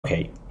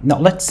Okay, now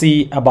let's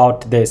see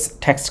about this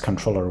text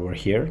controller over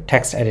here,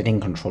 text editing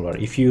controller.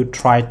 If you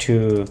try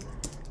to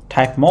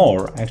type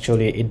more,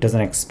 actually it doesn't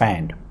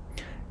expand.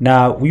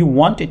 Now we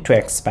want it to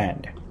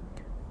expand.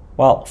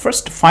 Well,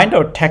 first find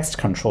our text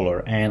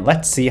controller and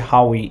let's see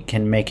how we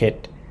can make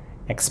it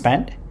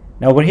expand.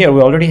 Now over here we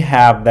already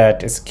have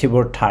that is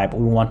keyboard type.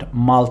 We want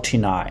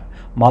multi-line,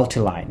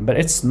 but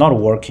it's not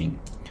working.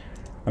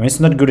 I mean, it's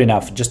not good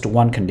enough, just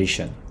one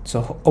condition.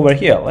 So over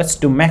here, let's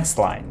do max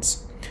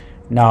lines.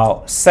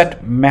 Now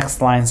set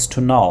max lines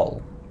to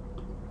null.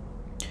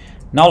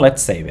 Now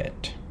let's save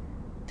it.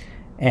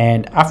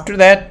 And after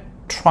that,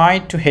 try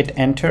to hit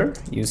enter.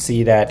 You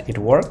see that it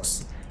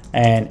works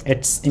and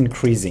it's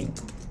increasing.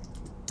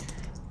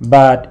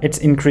 But it's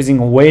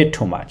increasing way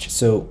too much.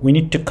 So we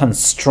need to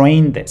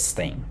constrain this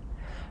thing.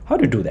 How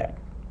to do that?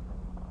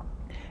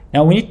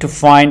 Now we need to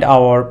find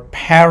our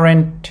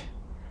parent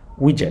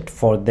widget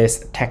for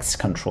this text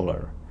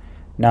controller.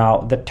 Now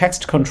the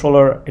text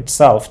controller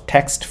itself,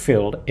 text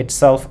field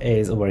itself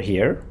is over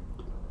here.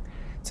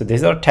 So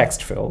this is our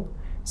text field.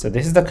 So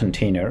this is the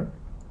container.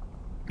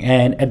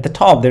 And at the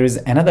top there is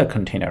another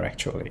container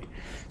actually.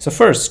 So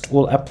first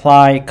we'll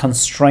apply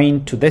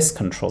constraint to this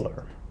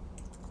controller.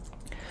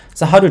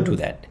 So how to do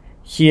that?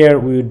 Here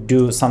we would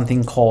do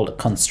something called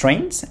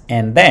constraints,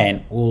 and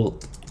then we'll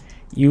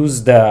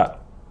use the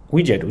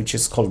widget which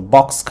is called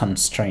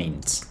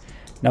BoxConstraints.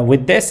 Now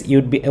with this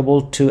you'd be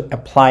able to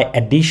apply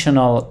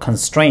additional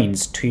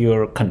constraints to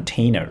your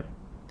container.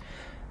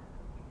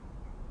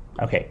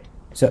 Okay,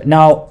 so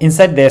now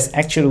inside this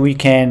actually we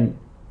can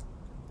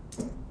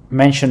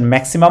mention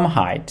maximum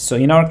height. So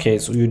in our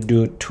case we would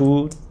do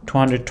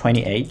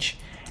 220h,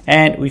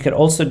 and we could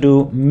also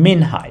do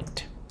min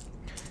height.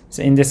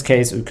 So in this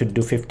case we could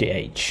do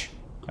 50h.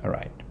 All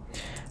right,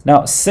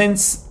 now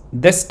since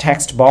this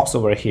text box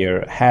over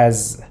here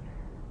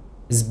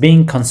is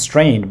being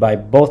constrained by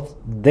both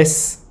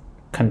this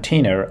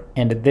container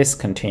and this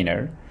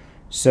container,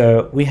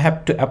 so we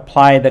have to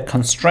apply the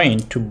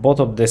constraint to both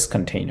of this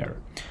container.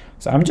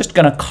 So I'm just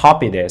gonna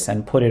copy this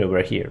and put it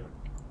over here.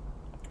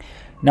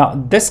 Now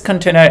this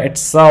container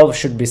itself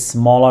should be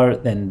smaller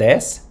than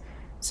this.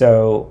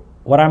 So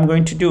what I'm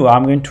going to do,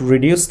 I'm going to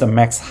reduce the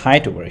max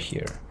height over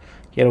here.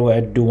 Here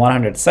we'll do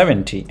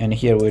 170 and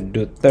here we'll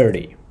do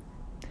 30.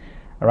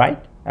 All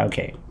right,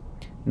 okay.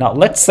 Now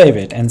let's save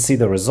it and see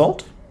the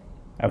result.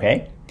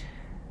 Okay,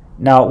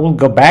 now we'll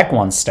go back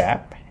one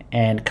step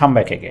and come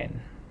back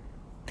again.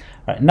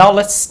 All right, now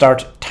let's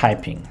start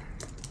typing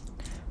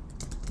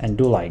and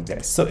do like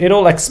this. So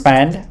it'll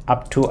expand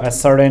up to a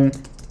certain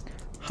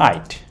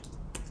height,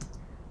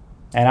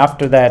 and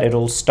after that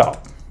it'll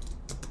stop.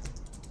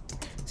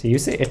 So you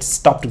see it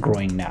stopped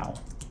growing now.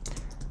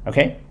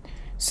 Okay,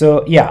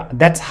 so yeah,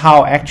 that's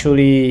how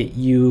actually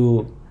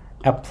you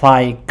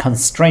apply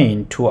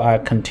constraint to a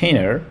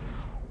container,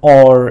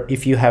 or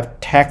if you have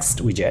text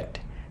widget,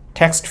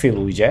 text field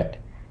widget,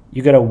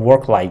 you gotta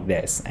work like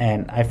this,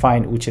 and I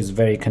find which is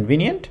very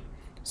convenient.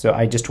 So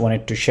I just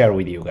wanted to share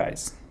with you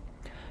guys.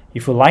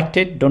 If you liked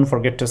it, don't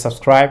forget to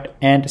subscribe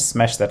and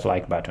smash that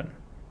like button.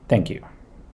 Thank you.